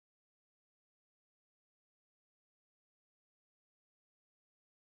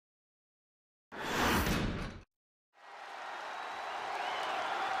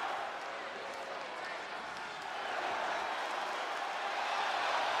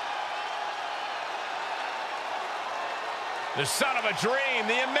The son of a dream,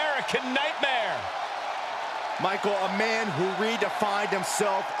 the American Nightmare. Michael, a man who redefined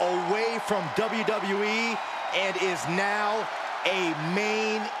himself away from WWE and is now a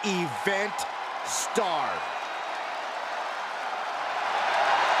main event star.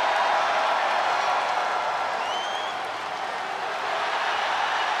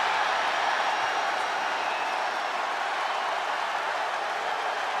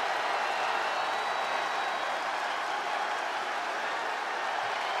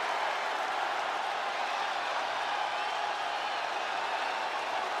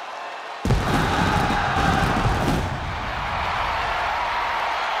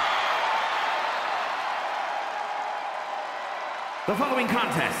 The following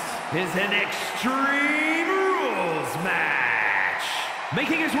contest is an Extreme Rules match.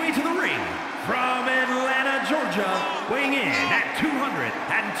 Making his way to the ring from Atlanta, Georgia, weighing in at 220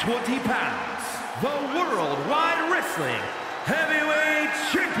 pounds, the Worldwide Wrestling Heavyweight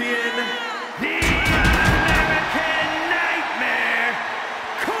Champion, the American Nightmare,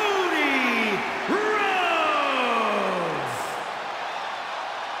 Cody Rhodes.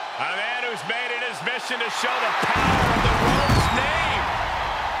 A man who's made it his mission to show the power of the Rhodes name.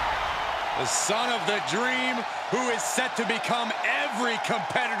 The son of the dream, who is set to become every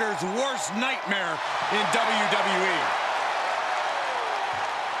competitor's worst nightmare in WWE.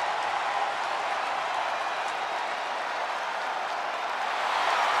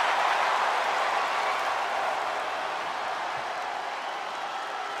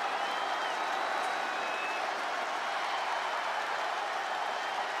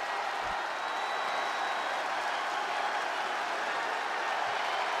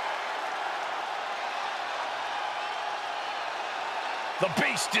 The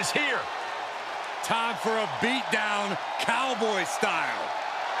Beast is here. Time for a beatdown, cowboy style.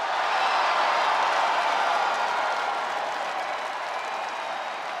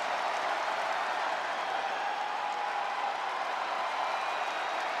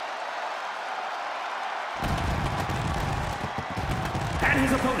 And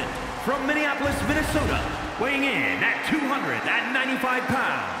his opponent from Minneapolis, Minnesota, weighing in at 295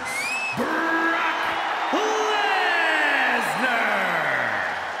 pounds, Brock Lesnar.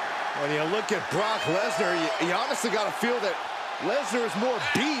 When you look at Brock Lesnar, you honestly got to feel that Lesnar is more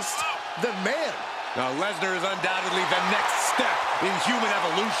beast than man. Now, Lesnar is undoubtedly the next step in human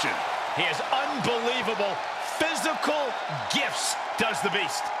evolution. He has unbelievable physical gifts, does the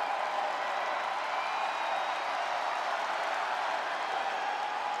Beast.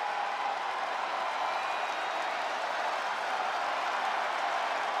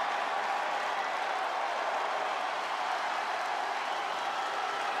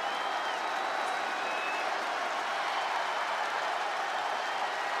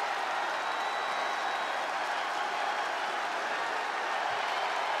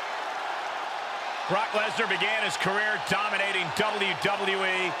 Brock Lesnar began his career dominating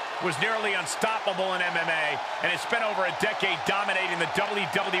WWE, was nearly unstoppable in MMA, and has spent over a decade dominating the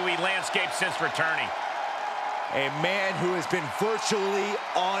WWE landscape since returning. A man who has been virtually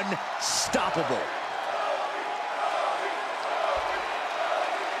unstoppable.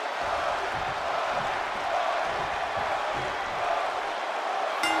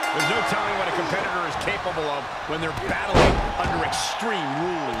 There's no telling what a competitor is capable of when they're battling under extreme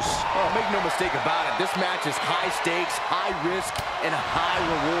rules. Oh, make no mistake about it. This match is high stakes, high risk, and high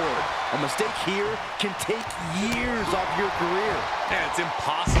reward. A mistake here can take years off your career. Yeah, it's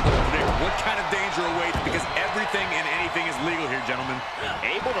impossible to predict what kind of danger awaits because everything and anything is legal here, gentlemen.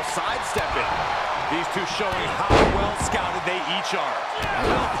 Able to sidestep it. These two showing how well scouted they each are.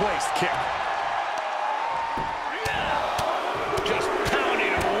 Well-placed kick. Just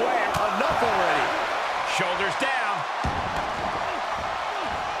pounding him away. Enough already. Shoulders down.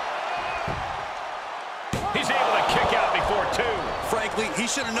 He's able to kick out before two. Frankly, he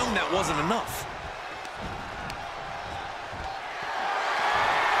should have known that wasn't enough.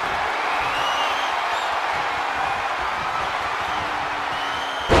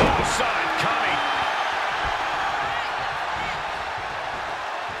 Oh, saw it coming.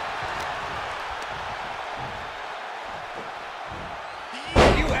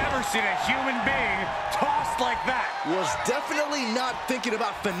 Have you ever seen a human being tossed like that? Was definitely not thinking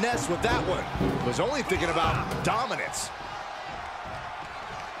about finesse with that one. Was only thinking about dominance.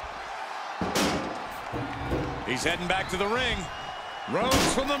 He's heading back to the ring.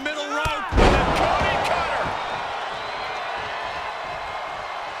 Rhodes from the middle rope. The Cody cutter.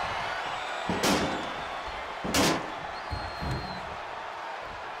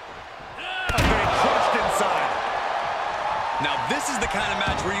 Being crushed inside. Now this is the kind of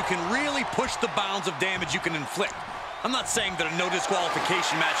match where you can really push the bounds of damage you can inflict. I'm not saying that a no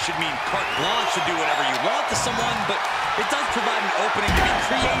disqualification match should mean carte blanche to do whatever you want to someone, but it does provide an opening to be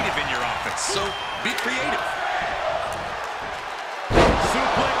creative in your offense. So be creative.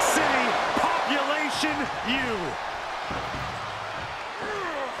 Suplex City, population U.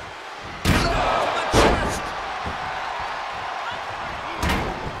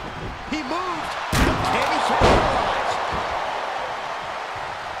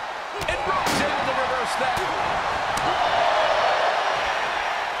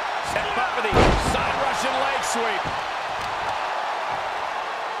 Sweep.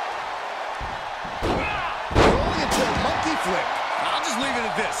 Rolling into a monkey flip. I'll just leave it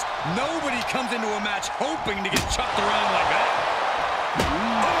at this. Nobody comes into a match hoping to get chucked around like that.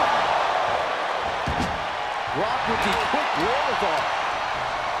 Rock with the quick wherewithal.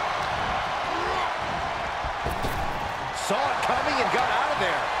 Saw it coming and got out of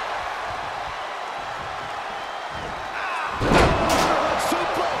there.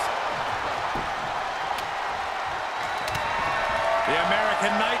 The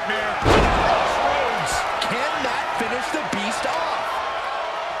American Nightmare. Rhodes. Can that finish the beast off?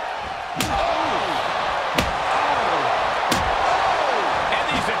 And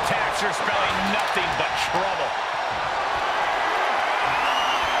these attacks are spelling nothing but trouble.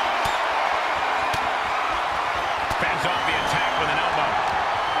 Fends off the attack with an elbow.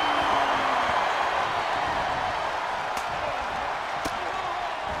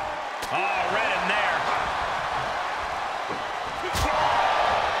 Oh, right in there.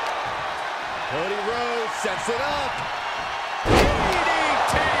 Cody Rhodes sets it up.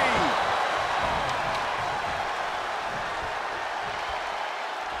 DDT!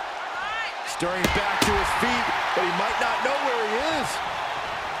 Stirring back to his feet, but he might not know where he is.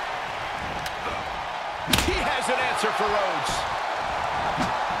 He has an answer for Rhodes.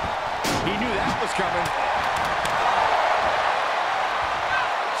 He knew that was coming.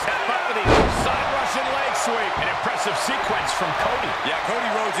 Step up with the side Russian leg sweep. An impressive sequence from Cody. Yeah, Cody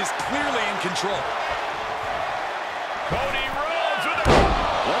Rhodes is clearly in control. Cody Rhodes with a...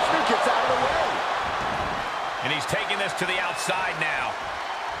 Lesnar gets out of the way. And he's taking this to the outside now.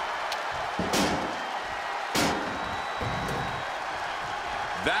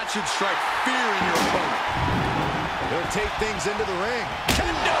 That should strike fear in your opponent. He'll take things into the ring.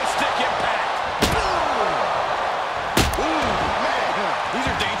 Kendo stick impact. Ooh, man. These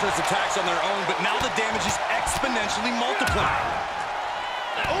are dangerous attacks on their own, but now the damage is exponentially multiplied.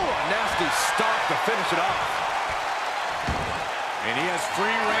 Oh, a nasty stop to finish it off. And he has free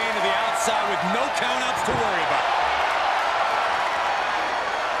reign to the outside with no countouts to worry about.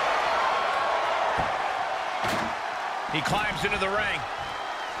 He climbs into the ring.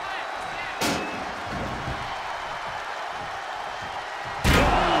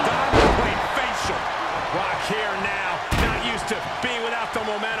 Rock here now, not used to being without the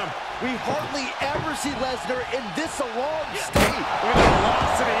momentum. We hardly ever see Lesnar in this alarmed state. With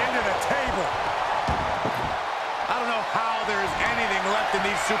velocity into the table. I don't know how there is anything left in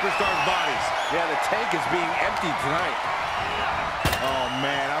these superstars' bodies. Yeah, the tank is being emptied tonight. Oh,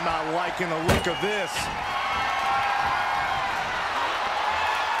 man, I'm not liking the look of this.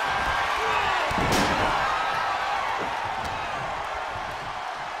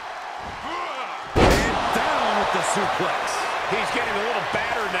 The suplex. He's getting a little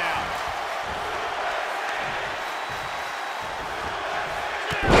battered now.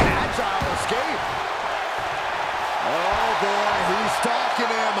 Agile escape. Oh, boy, he's stalking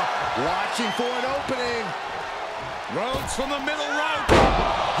him. Watching for an opening. Rhodes from the middle rope.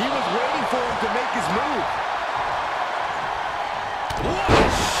 He was waiting for him to make his move. What a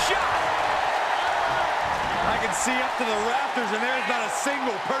shot! I can see up to the rafters, and there's not a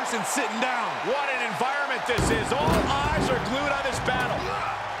single person sitting down. What an environment this is. All eyes are glued on this battle.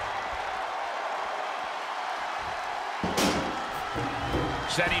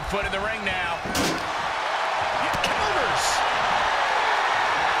 Setting foot in the ring now. Counters.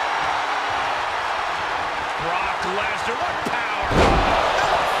 Brock Lesnar, what power.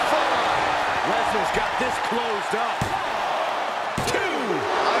 Lesnar's got this closed up. 2.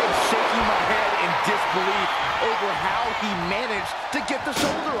 I am shaking my head in disbelief over how he managed to get the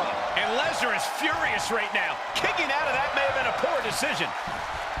shoulder up. And Lesnar is furious right now. Kicking out of that may have been a poor decision.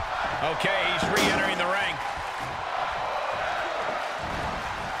 Okay, he's re-entering the ring.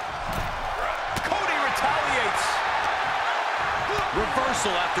 Cody retaliates.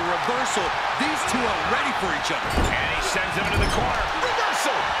 Reversal after reversal. These two are ready for each other. And he sends him into the corner.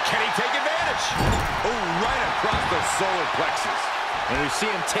 Reversal. Can he take advantage? Oh, right across the solar plexus. And we see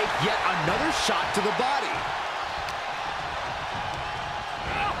him take yet another shot to the body.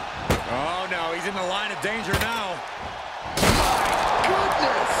 Oh, no, he's in the line of danger now.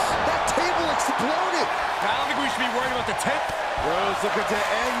 Goodness! That table exploded! I don't think we should be worried about the table. Rhodes looking to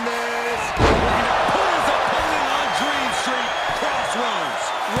end this. Looking to put his opponent on Dream Street. Crossroads.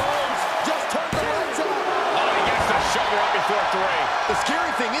 Rhodes just turned the lights on. Oh, he gets the shoulder up before 3. The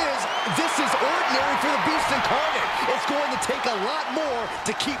scary thing is, this is ordinary for the Beast Incarnate. It's going to take a lot more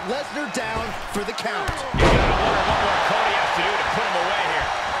to keep Lesnar down for the count. You gotta wonder what more Cody has to do to put him away here.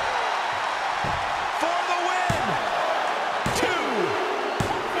 For the win! 2!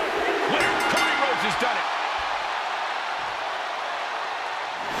 Winner, Cody Rhodes has done it.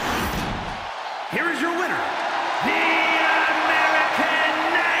 Here is your winner, the American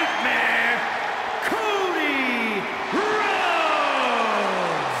Nightmare, Cody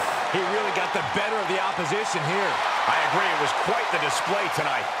Rhodes! He really got the better of the opposition here. I agree, it was quite the display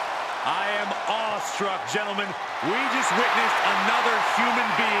tonight. I am awestruck, gentlemen. We just witnessed another human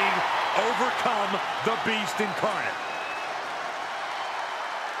being overcome the Beast Incarnate.